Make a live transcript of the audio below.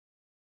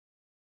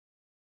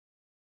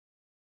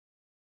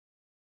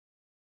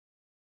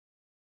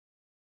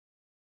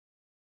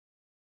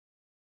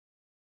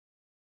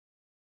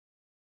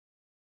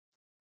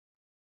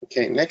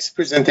Okay, next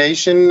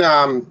presentation,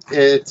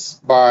 it's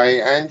by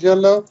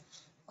Angelo.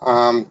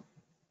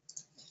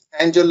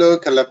 Angelo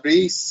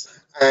Calabrese,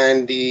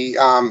 and he's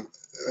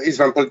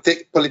from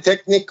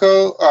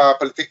Politecnico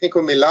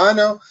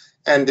Milano,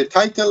 and the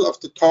title of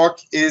the talk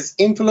is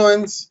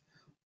Influence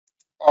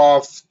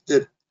of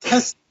the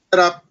Test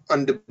Setup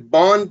on the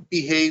Bond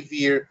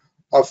Behavior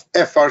of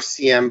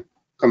FRCM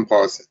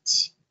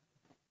Composites.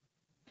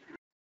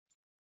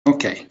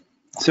 Okay,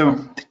 so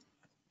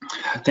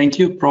thank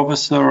you,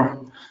 Professor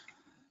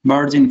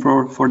Martin,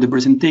 for the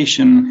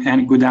presentation,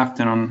 and good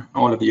afternoon,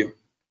 all of you.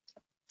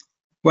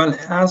 Well,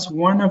 as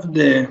one of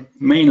the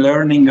main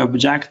learning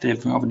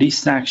objectives of this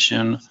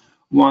section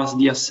was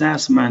the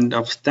assessment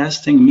of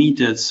testing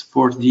methods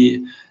for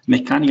the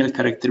mechanical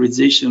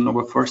characterization of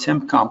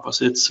FRCM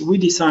composites, we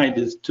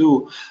decided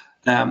to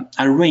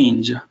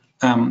arrange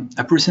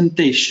a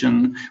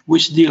presentation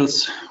which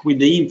deals with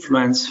the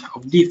influence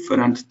of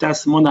different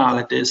test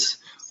modalities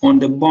on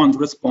the bond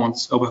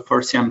response of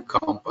FRCM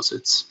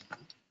composites.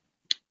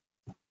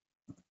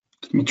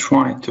 Let me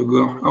try to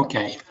go.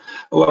 Okay.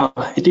 Well,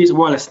 it is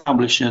well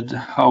established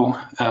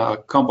how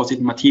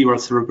composite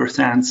materials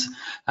represents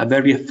a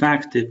very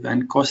effective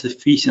and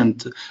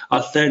cost-efficient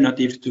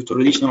alternative to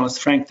traditional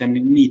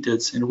strengthening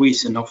methods in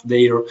reason of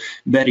their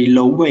very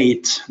low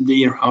weight,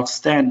 their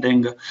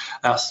outstanding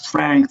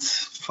strength,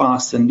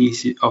 fast and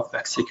easy of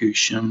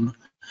execution.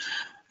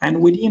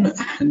 And within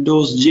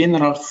those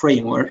general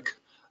framework,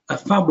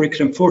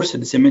 fabric-reinforced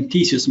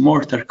cementitious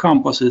mortar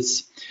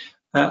composites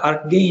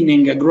are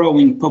gaining a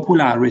growing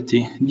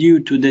popularity due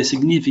to the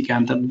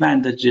significant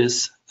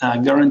advantages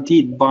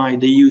guaranteed by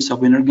the use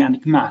of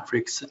inorganic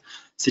matrix,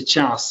 such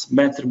as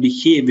better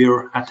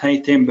behavior at high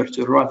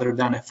temperature rather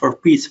than a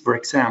four-piece, for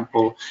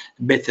example,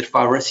 better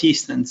fire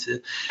resistance,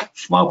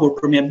 vapor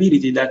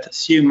permeability that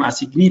assume a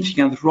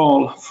significant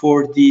role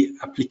for the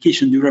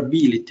application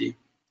durability,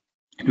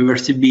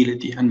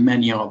 reversibility, and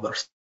many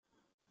others.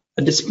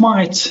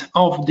 Despite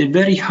of the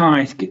very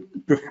high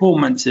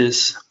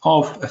performances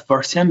of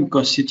FRCM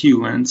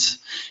constituents,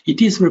 it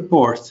is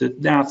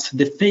reported that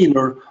the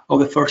failure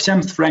of a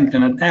FRCM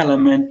strengthened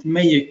element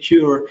may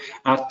occur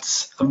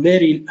at a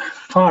very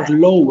far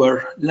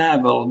lower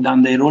level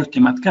than their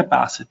ultimate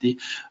capacity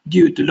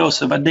due to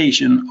loss of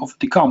adhesion of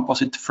the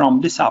composite from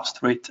the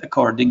substrate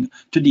according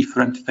to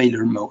different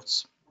failure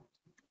modes.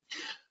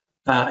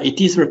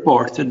 It is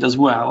reported as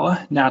well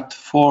that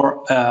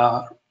for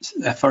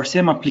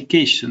FRCM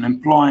application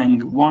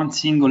employing one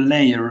single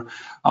layer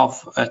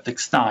of a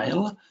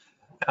textile,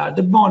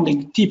 the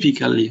bonding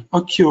typically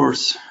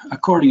occurs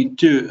according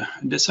to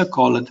the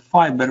so-called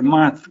fiber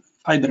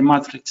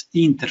matrix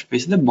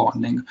interface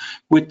debonding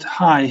with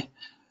high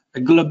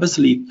global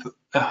slip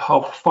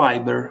of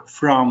fiber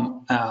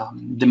from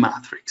the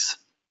matrix.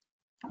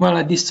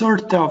 Well, this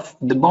sort of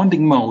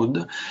debonding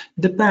mode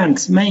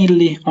depends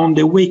mainly on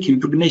the weak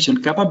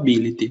impregnation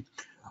capability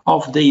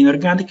of the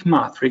inorganic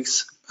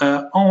matrix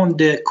on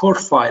the core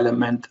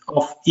filament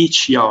of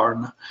each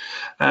yarn.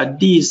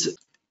 This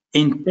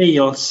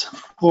entails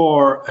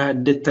for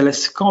the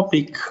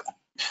telescopic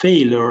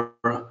failure,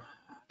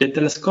 the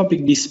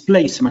telescopic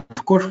displacement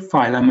of core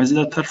filaments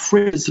that are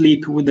free to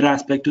slip with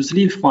respect to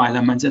sleeve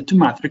filaments and to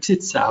matrix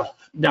itself,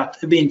 that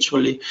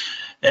eventually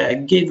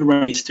gave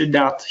rise to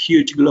that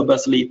huge global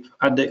slip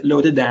at the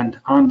loaded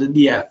end under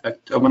the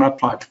effect of an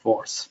applied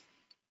force.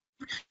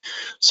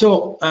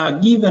 So,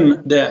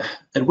 given the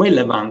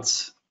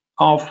relevance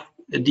of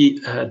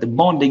the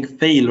bonding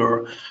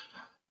failure,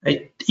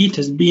 it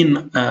has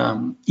been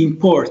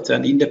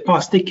important in the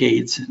past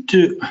decades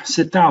to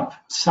set up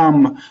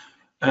some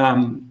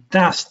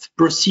test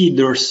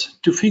procedures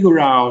to figure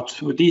out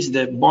what is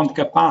the bond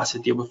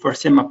capacity of a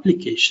FRCM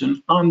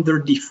application under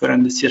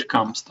different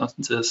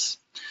circumstances.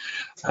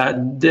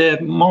 The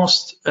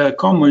most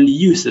commonly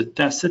used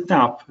test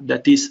setup,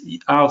 that is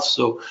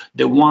also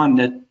the one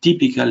that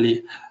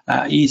typically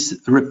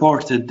is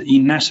reported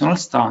in national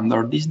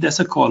standard, is the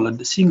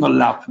so-called single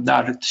lap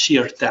direct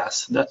shear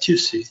test that you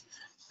see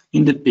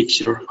in the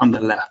picture on the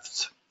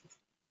left.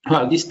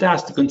 Well, this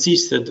test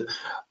consisted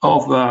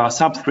of a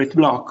substrate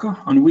block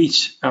on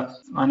which an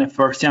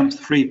FRCM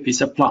strip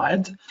is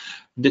applied.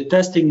 The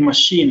testing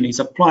machine is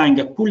applying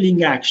a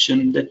pulling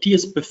action that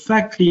is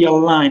perfectly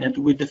aligned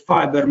with the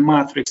fiber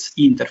matrix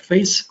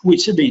interface,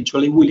 which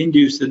eventually will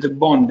induce the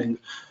bonding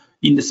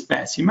in the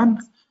specimen.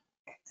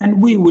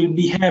 And we will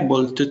be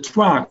able to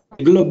track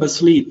the global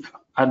slip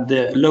at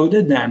the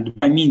loaded end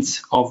by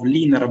means of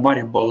linear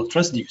variable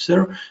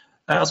transducer,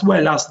 as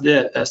well as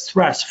the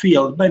stress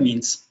field by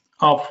means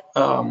of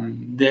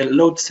the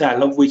load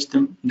cell of which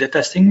the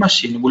testing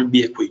machine will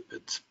be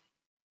equipped.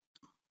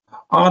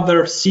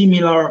 Other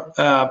similar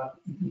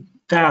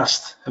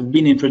tests have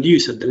been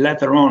introduced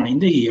later on in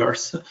the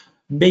years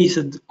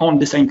based on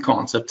the same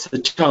concept,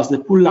 such as the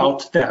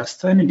pull-out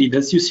test. And indeed,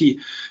 as you see,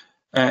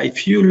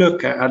 if you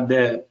look at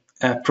the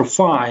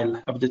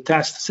profile of the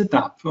test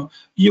setup,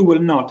 you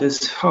will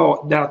notice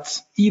how that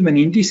even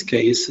in this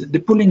case, the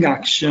pulling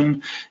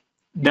action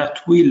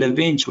that will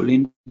eventually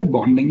in the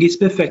bonding is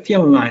perfectly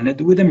aligned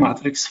with the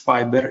matrix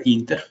fiber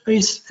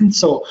interface, and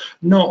so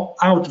no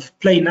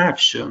out-of-plane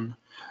action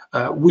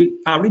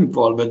are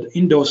involved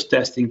in those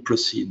testing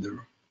procedures.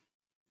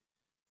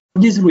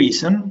 For this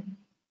reason,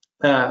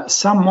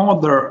 some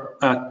other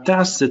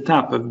test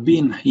setups have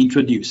been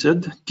introduced,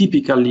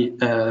 typically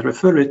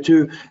referred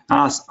to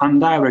as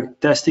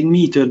indirect testing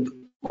method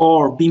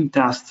or beam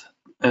test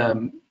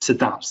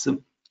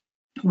setups,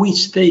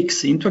 which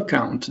takes into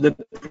account the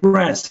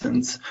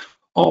presence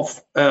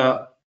of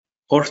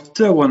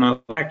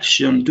orthogonal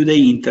action to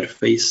the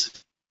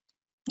interface,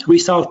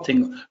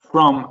 resulting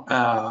from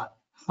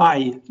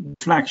high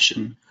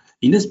deflection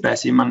in the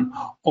specimen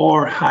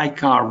or high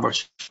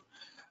curvature.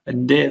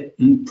 The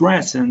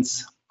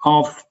presence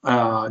of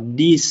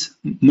this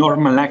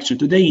normal action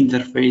to the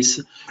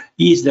interface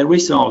is the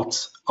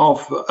result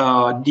of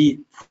the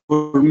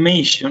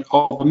formation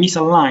of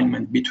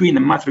misalignment between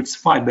the matrix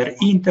fiber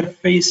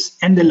interface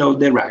and the load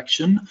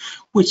direction,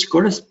 which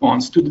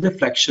corresponds to the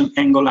deflection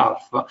angle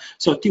alpha.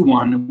 So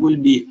T1 will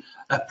be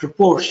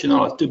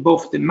proportional to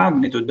both the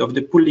magnitude of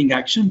the pulling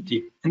action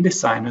T and the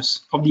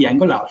sinus of the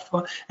angle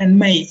alpha, and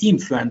may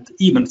influence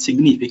even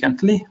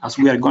significantly, as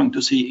we are going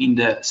to see in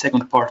the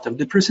second part of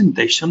the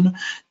presentation,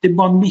 the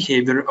bond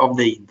behavior of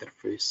the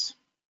interface.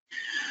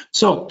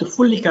 So to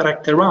fully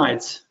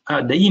characterize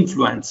the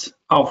influence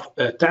of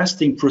a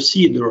testing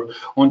procedure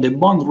on the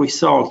bond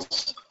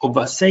results of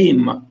a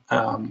same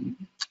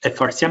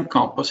FRCM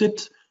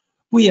composite,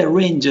 we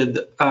arranged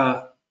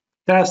a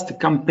test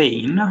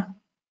campaign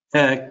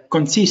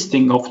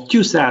consisting of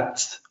two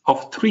sets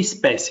of 3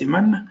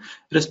 specimens,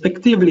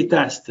 respectively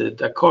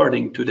tested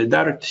according to the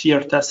direct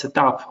shear test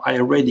setup I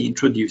already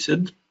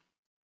introduced,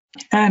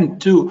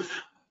 and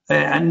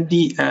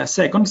the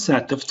second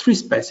set of 3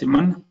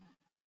 specimens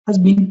has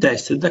been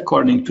tested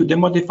according to the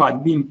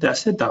modified beam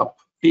test setup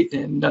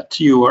that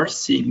you are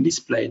seeing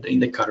displayed in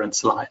the current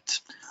slide.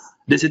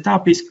 The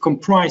setup is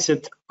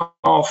comprised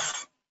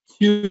of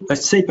 2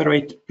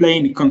 separate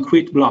plain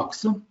concrete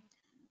blocks,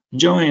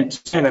 joined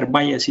together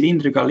by a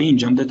cylindrical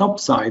hinge on the top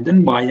side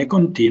and by a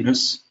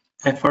continuous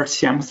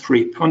FRCM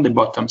strip on the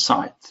bottom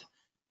side.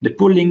 The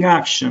pulling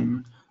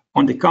action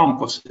on the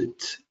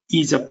composite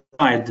is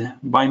applied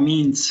by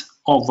means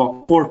of a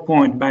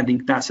 4-point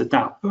bending test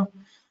setup.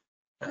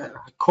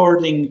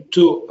 According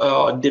to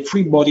the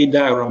free body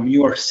diagram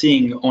you are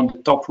seeing on the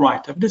top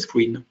right of the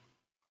screen.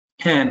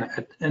 And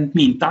in the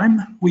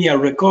meantime, we are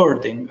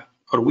recording,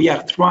 or we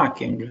are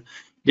tracking,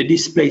 the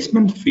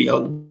displacement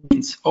field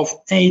of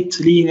 8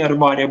 linear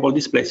variable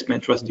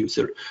displacement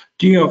transducer.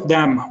 2 of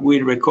them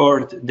will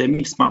record the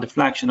mid-span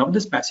deflection of the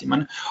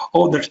specimen,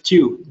 other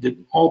 2 the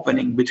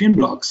opening between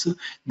blocks.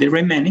 The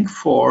remaining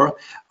 4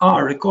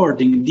 are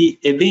recording the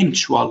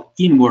eventual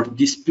inward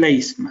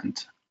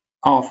displacement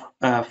of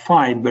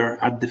fiber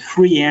at the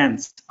free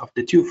ends of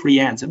the 2 free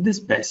ends of the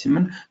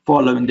specimen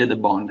following the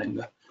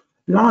debonding.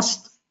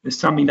 Last,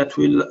 something that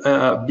will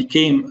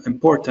become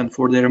important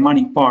for the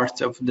remaining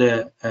part of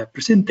the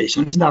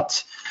presentation is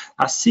that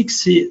a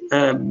 60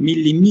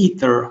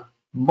 millimeter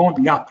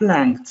bond gap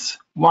length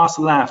was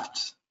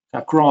left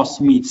across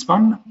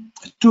midspan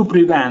to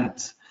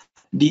prevent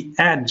the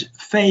edge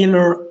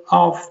failure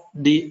of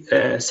the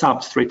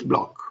substrate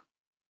block.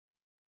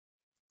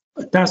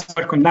 Tests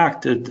were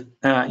conducted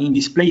in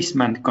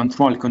displacement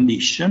control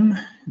condition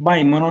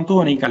by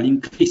monotonically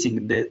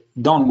increasing the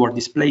downward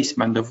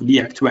displacement of the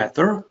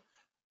actuator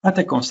at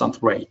a constant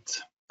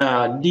rate.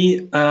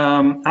 The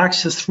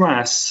axial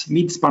stress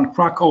midspan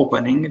crack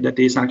opening, that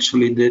is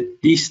actually the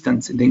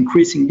distance, the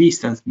increasing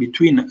distance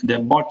between the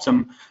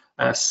bottom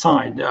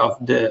side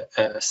of the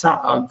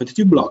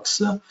 2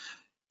 blocks,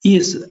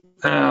 is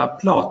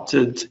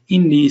plotted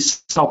in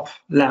these top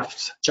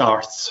left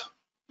charts.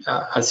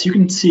 As you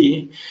can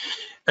see,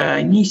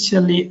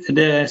 initially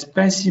the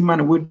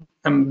specimen would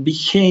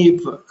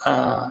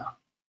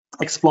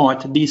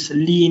exploit this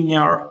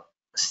linear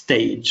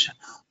stage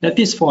that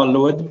is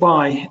followed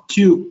by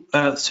 2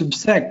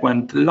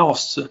 subsequent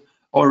loss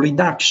or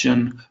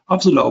reduction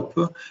of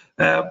slope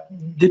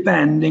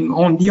depending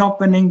on the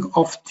opening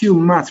of 2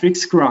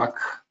 matrix crack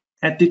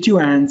at the 2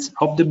 ends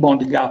of the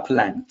bond gap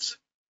length.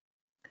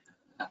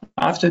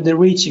 After the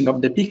reaching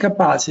of the peak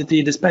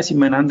capacity, the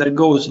specimen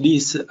undergoes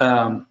this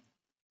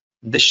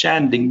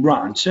descending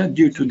branch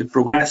due to the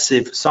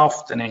progressive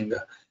softening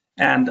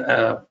and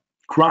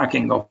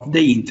cracking of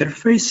the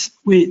interface,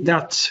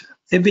 that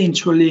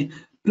eventually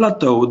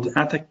plateaued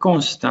at a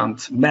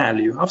constant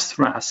value of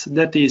stress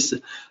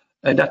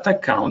that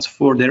accounts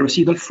for the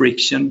residual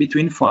friction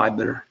between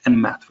fiber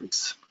and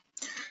matrix.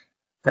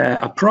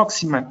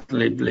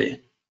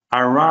 Approximately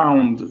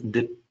around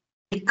the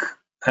peak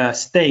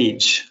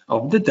stage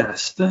of the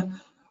test,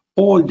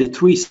 all the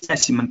 3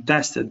 specimens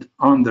tested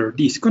under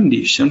these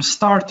conditions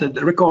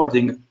started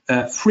recording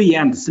free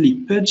end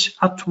slippage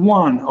at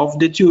one of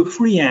the 2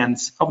 free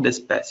ends of the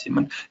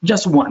specimen,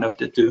 just one of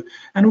the 2,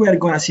 and we are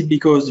going to see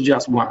because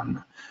just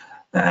one.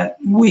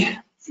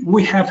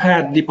 We have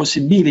had the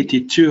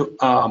possibility to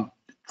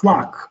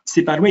track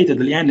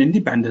separately and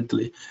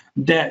independently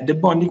the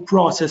bonding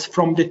process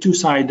from the two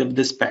sides of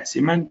the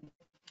specimen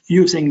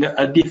using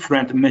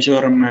different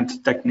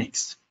measurement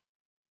techniques.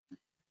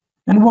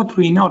 And what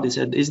we noticed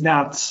is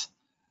that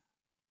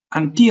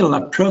until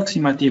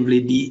approximately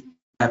the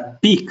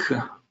peak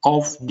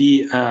of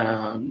the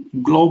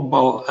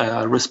global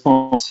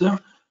response,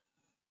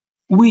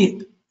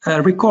 we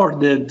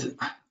recorded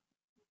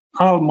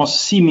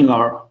almost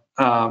similar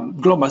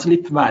global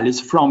slip values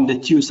from the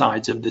two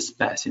sides of the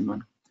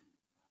specimen.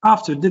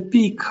 After the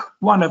peak,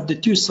 one of the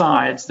two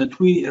sides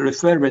that we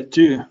referred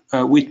to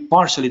with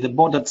partially the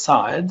bonded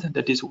side,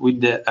 that is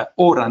with the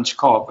orange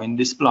curve in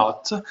this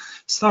plot,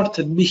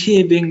 started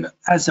behaving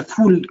as a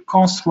full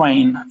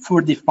constraint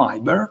for the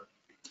fiber,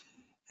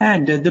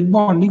 and the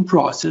bonding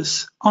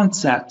process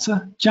onset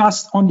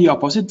just on the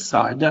opposite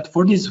side, that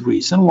for this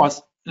reason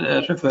was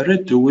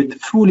referred to with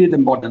fully the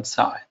bonded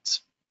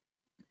sides.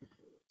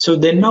 So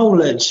the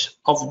knowledge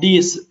of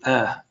this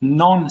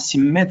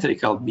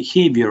non-symmetrical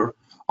behavior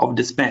of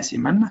the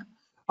specimen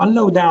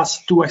allowed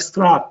us to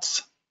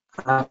extract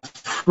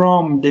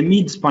from the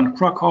midspan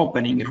crack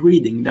opening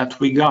reading that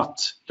we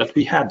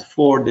had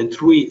for the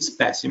three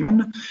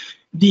specimens,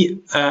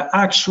 the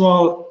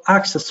actual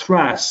axis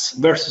stress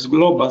versus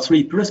global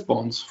slip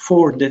response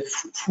for the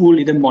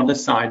fully bonded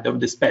side of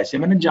the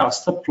specimen,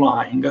 just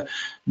applying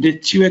the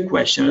two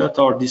equations that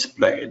are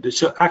displayed.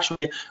 So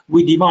actually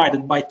we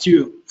divided by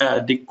two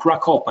the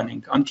crack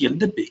opening until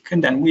the peak,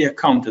 and then we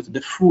accounted the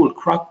full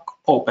crack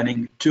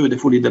opening to the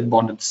fully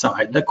bonded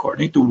side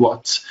according to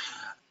what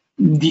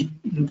the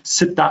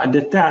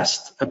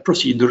test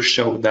procedure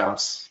showed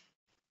us.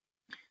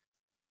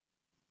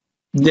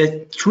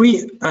 The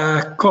three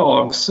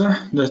curves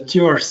that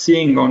you are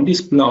seeing on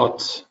this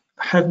plot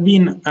have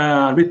been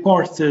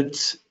reported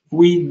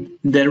with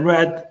the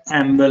red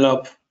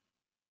envelope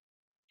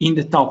in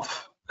the top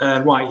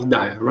right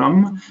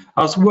diagram,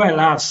 as well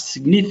as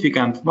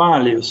significant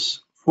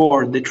values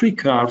for the three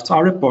curves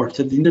are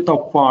reported in the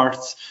top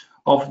parts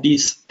of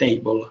this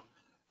table.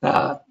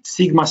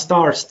 Sigma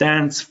star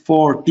stands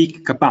for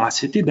peak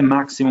capacity, the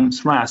maximum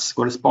stress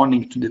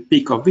corresponding to the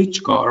peak of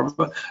each curve.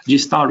 G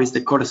star is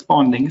the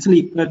corresponding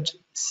slippage.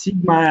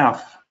 Sigma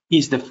F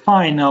is the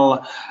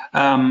final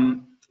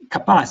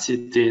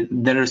capacity,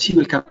 the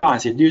residual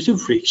capacity due to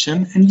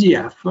friction, and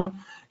GF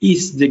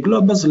is the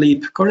global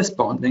slip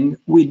corresponding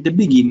with the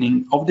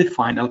beginning of the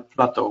final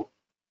plateau.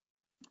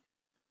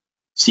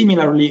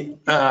 Similarly,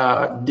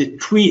 the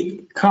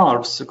three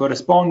curves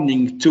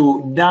corresponding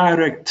to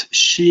direct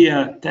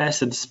shear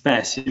tested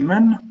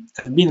specimen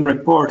have been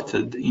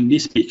reported in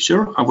this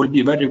picture. I will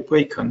be very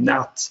quick on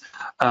that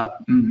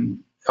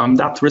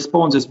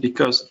responses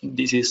because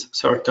this is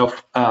sort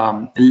of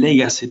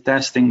legacy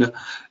testing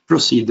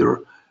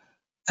procedure.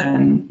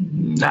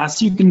 And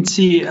as you can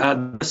see,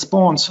 the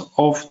response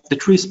of the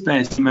three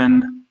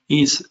specimen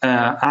is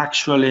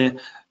actually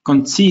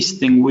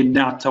consisting with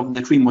that of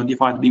the three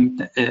modified beam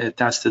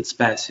tested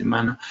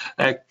specimen.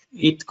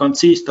 It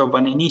consists of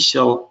an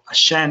initial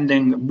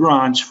ascending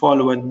branch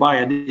followed by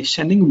a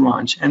descending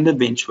branch and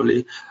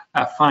eventually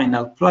a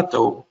final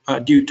plateau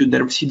due to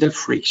the residual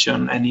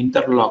friction and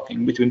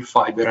interlocking between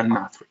fiber and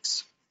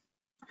matrix.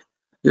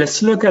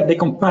 Let's look at the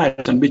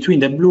comparison between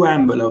the blue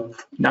envelope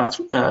that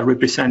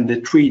represents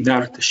the three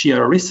direct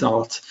shear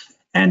results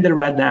and the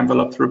red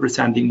envelope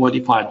representing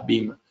modified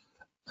beam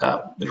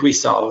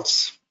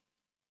results.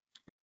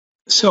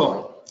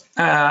 So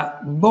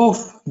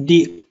both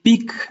the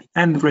peak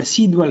and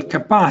residual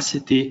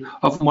capacity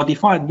of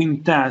modified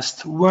beam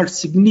test were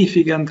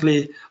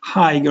significantly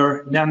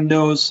higher than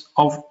those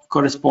of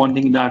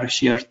corresponding direct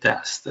shear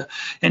test.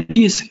 And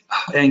this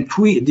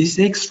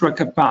extra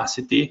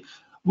capacity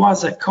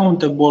was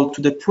accountable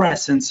to the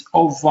presence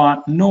of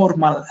a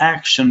normal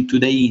action to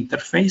the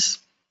interface,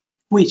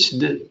 which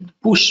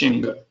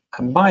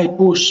by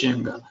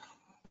pushing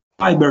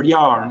fiber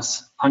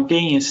yarns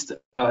against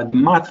the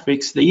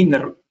matrix, the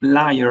inner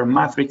layer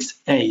matrix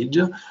edge,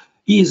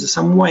 is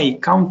some way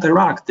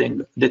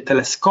counteracting the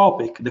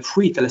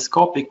free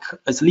telescopic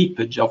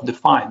slippage of the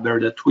fiber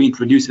that we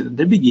introduced at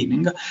the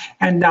beginning,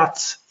 and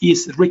that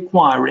is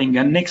requiring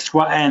an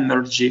extra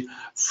energy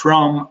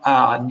from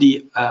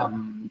the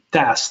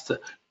test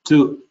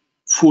to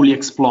fully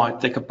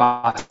exploit the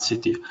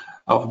capacity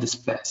of the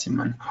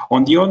specimen.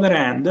 On the other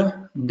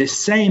hand, the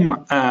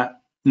same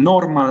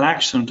normal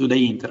action to the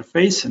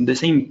interface and the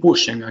same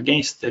pushing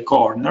against the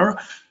corner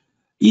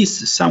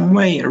is some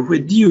way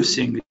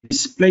reducing the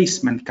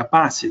displacement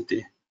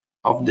capacity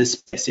of the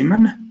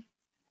specimen,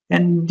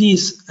 and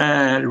this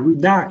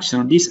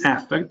reduction, this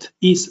effect,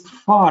 is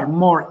far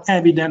more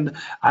evident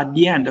at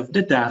the end of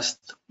the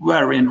test,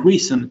 where in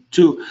relation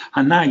to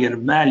a higher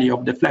value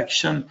of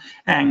deflection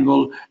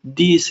angle,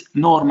 this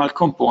normal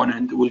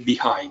component will be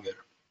higher.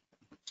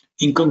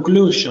 In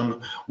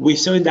conclusion, we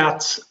saw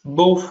that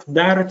both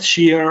direct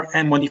shear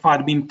and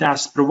modified beam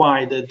tests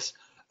provided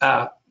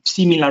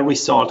similar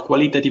result,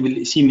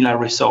 qualitatively similar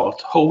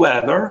result.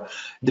 However,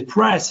 the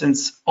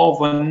presence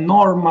of a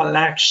normal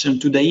action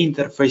to the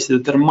interface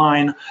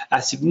determine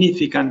a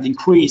significant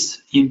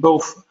increase in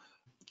both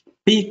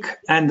peak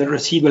and the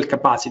residual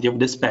capacity of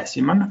the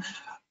specimen.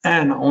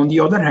 And on the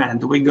other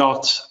hand, we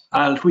got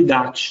a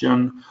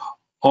reduction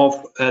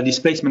of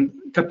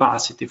displacement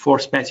capacity for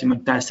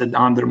specimen tested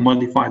under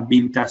modified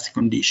beam test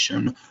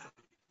condition.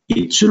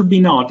 It should be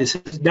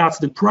noticed that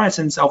the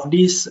presence of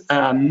this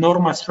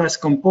normal stress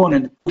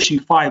component pushing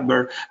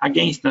fiber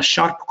against a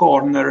sharp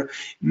corner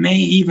may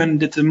even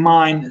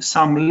determine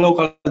some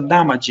local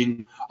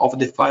damaging of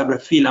the fiber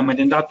filament,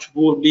 and that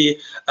will be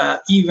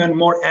even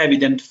more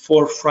evident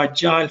for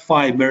fragile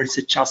fibers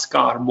such as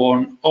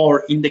carbon,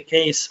 or in the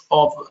case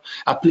of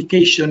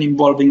application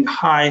involving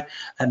high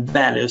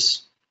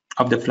values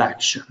of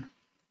deflection.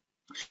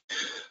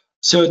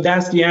 So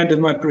that's the end of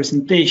my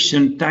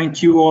presentation.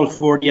 Thank you all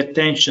for the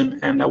attention,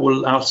 and I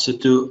will also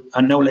to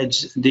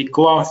acknowledge the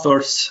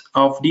co-authors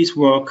of this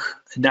work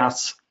that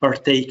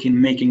partake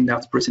in making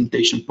that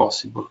presentation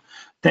possible.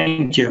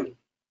 Thank you.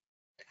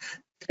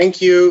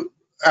 Thank you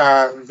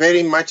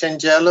very much,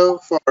 Angelo,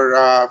 for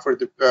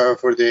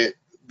the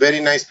very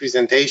nice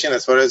presentation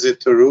as far as the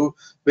Toru,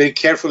 very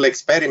careful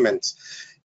experiments.